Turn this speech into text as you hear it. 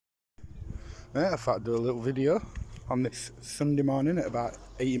I thought I'd do a little video on this Sunday morning at about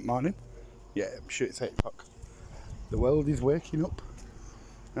 8 in the morning. Yeah, I'm sure it's 8 o'clock. The world is waking up.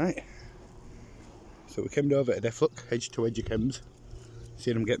 Right. So we came over to Death, look, edge to edge of chems.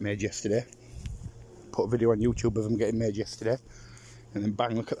 Seen them get made yesterday. Put a video on YouTube of them getting made yesterday. And then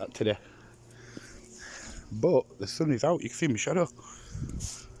bang, look at that today. But the sun is out, you can see my shadow.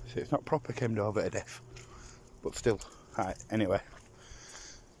 So it's not proper came over to Death. But still, alright, anyway.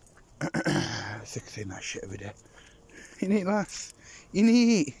 Sick of seeing that shit every day. In it, lass. In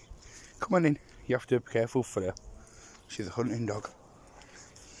it. Come on in. You have to be careful for her. She's a hunting dog.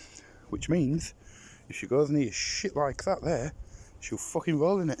 Which means, if she goes near shit like that there, she'll fucking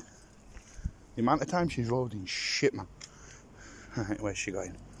roll in it. The amount of time she's rolled in shit, man. Alright, where's she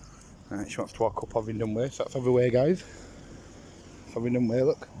going? Alright, she wants to walk up Ovingdon Way, so that's Ovyway, guys. It's Ovingdon Way,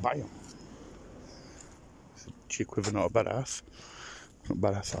 look. Bam. It's a chick with not a badass. Not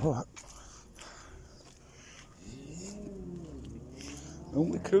badass at all, that. Aren't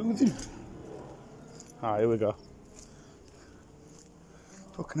we cruising? Ah, here we go.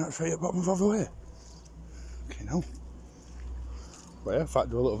 Fucking that's right at the bottom of Ovyway. Okay, now. Well, yeah, I thought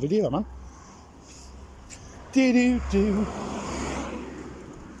I'd do a little video, man. Do-do-do.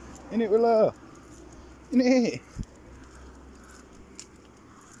 In it, Willow. In it.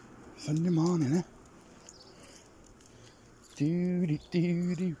 Sunday morning, eh?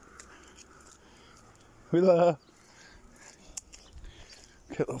 Do-do-do-do. Willow.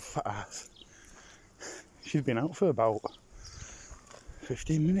 Look at little fat ass. She's been out for about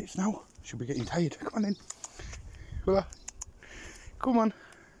 15 minutes now. She'll be getting tired. Come on in. Willow. Come on.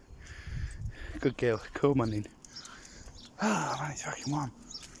 Good girl. Come on in. Ah, man, it's fucking warm.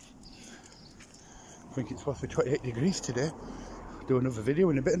 I think it's supposed to be 28 degrees today. Do another video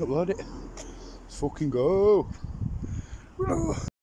in a bit and upload it. Let's fucking go.